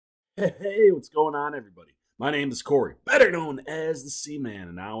Hey, what's going on, everybody? My name is Corey, better known as the Seaman,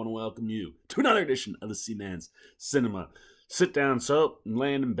 and I want to welcome you to another edition of the Seaman's Cinema Sit Down. So, I'm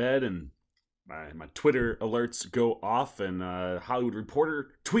laying in bed, and my Twitter alerts go off, and Hollywood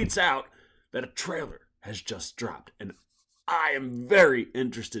Reporter tweets out that a trailer has just dropped, and I am very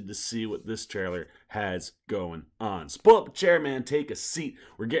interested to see what this trailer has going on. So pull up a chair, man, take a seat.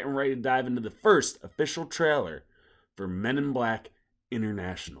 We're getting ready to dive into the first official trailer for Men in Black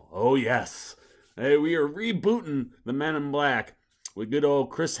International. Oh, yes. Hey, we are rebooting the Men in Black with good old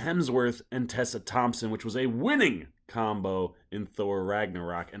Chris Hemsworth and Tessa Thompson, which was a winning combo in Thor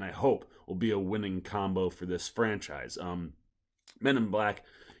Ragnarok, and I hope will be a winning combo for this franchise. Men in Black,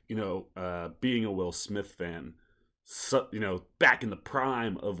 being a Will Smith fan, so, back in the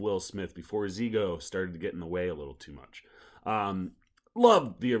prime of Will Smith before his ego started to get in the way a little too much.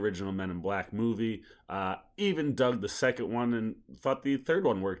 Loved the original Men in Black movie. Even dug the second one and thought the third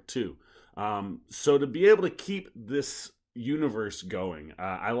one worked too. So to be able to keep this universe going,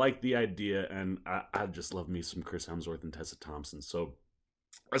 I like the idea, and I just love me some Chris Hemsworth and Tessa Thompson. So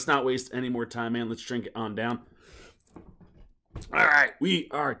let's not waste any more time, man. Let's drink it on down. All right, we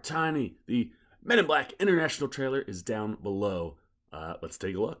are tiny. The Men in Black International trailer is down below. Let's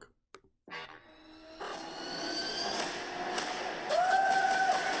take a look.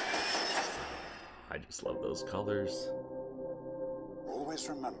 I just love those colors. Always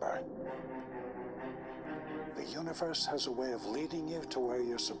remember, the universe has a way of leading you to where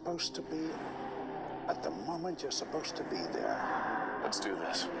you're supposed to be at the moment you're supposed to be there. Let's do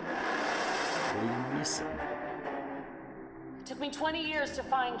this. Liam Neeson. It took me 20 years to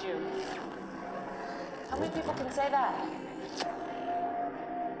find you. How many people can say that?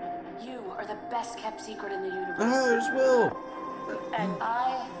 You are the best kept secret in the universe. Oh, there's Will. And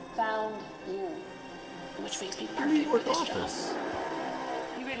I found you. Which makes me New perfect for York this job. office.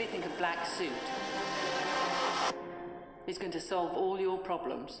 You really think a black suit is going to solve all your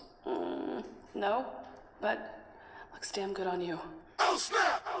problems? No, but looks damn good on you. Oh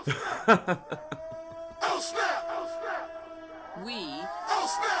snap! Oh snap! Oh snap! Oh snap! We Oh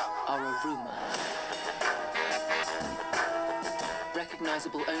snap! are a rumor.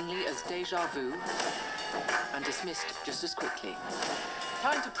 Recognizable only as deja vu and dismissed just as quickly.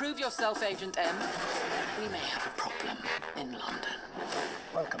 Time to prove yourself, Agent M. We may have a problem in London.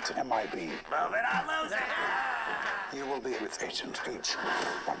 Welcome to MIB. Move it on, lose it! You will be with Agent H,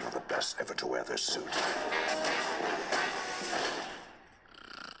 one of the best ever to wear this suit.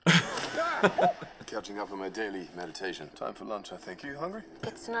 Catching up on my daily meditation. Time for lunch, I think. You hungry?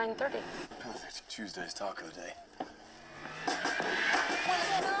 It's 9:30. Perfect. Tuesday's taco day.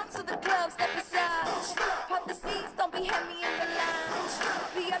 To the club, step aside. Pop the seats, don't be heavy in the line.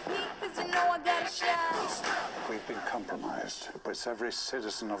 VIP, cause you know I got a shot. We've been compromised. It puts every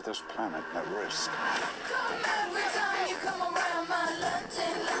citizen of this planet at risk. Come every time you come around my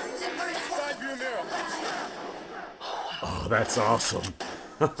London bridge. Side view mirror. Oh, that's awesome.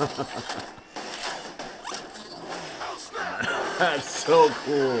 That's so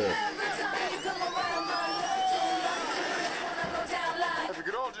cool. If we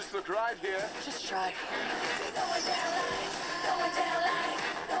could all just look right here. Just try. It's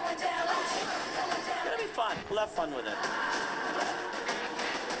gonna be fun. We'll have fun with it.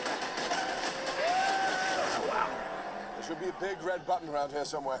 There should be a big red button around here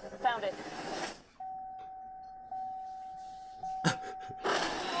somewhere. Found it.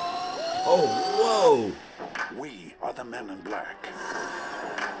 Oh, whoa. We are the Men in Black.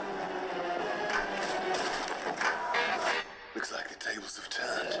 Looks like the tables have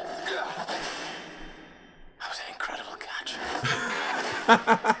turned. That was an incredible catch.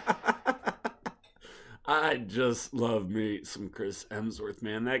 I just love me some Chris Hemsworth,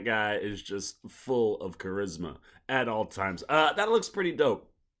 man. That guy is just full of charisma at all times. That looks pretty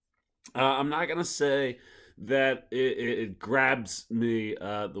dope. I'm not going to say that it grabs me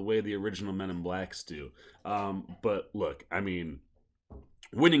the way the original Men in Blacks do. But look, I mean,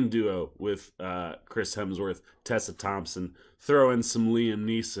 winning duo with Chris Hemsworth, Tessa Thompson, throw in some Liam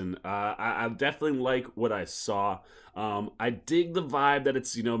Neeson. I definitely like what I saw. I dig the vibe that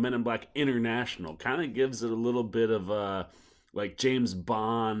it's, Men in Black International. Kind of gives it a little bit of like James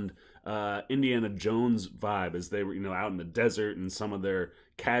Bond, Indiana Jones vibe as they were, out in the desert and some of their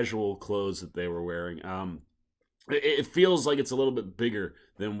casual clothes that they were wearing. It feels like it's a little bit bigger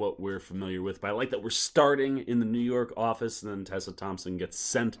than what we're familiar with, but I like that we're starting in the New York office and then Tessa Thompson gets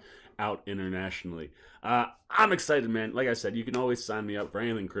sent out internationally. I'm excited, man. Like I said, you can always sign me up for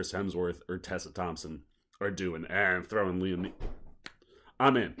anything Chris Hemsworth or Tessa Thompson are doing, and throwing Liam.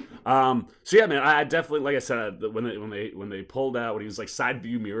 I'm in. So yeah, man, I definitely, like I said, when they pulled out, when he was like side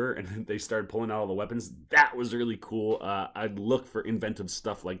view mirror and they started pulling out all the weapons, that was really cool. I'd look for inventive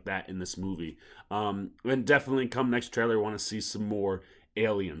stuff like that in this movie. And definitely come next trailer, want to see some more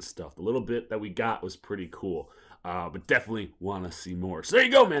alien stuff. The little bit that we got was pretty cool. But definitely want to see more. So there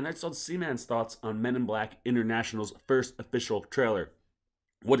you go, man. That's all the Seaman's thoughts on Men in Black International's first official trailer.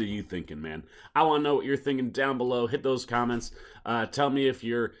 What are you thinking, man? I want to know what you're thinking down below. Hit those comments. Tell me if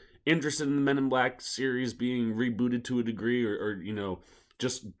you're interested in the Men in Black series being rebooted to a degree, or you know,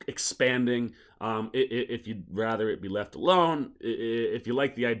 just expanding. If you'd rather it be left alone. If you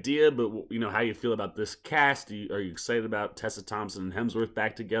like the idea, but you know how you feel about this cast. Are you excited about Tessa Thompson and Hemsworth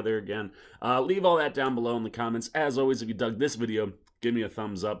back together again? Leave all that down below in the comments. As always, if you dug this video, give me a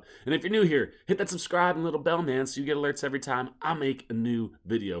thumbs up. And if you're new here, hit that subscribe and little bell, man, so you get alerts every time I make a new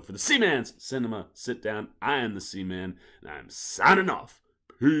video. For the Seaman's Cinema Sit Down, I am the Seaman, and I'm signing off.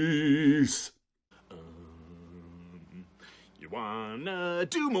 Peace. You wanna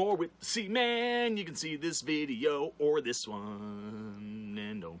do more with the Seaman? You can see this video or this one.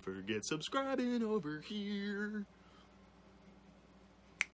 And don't forget subscribing over here.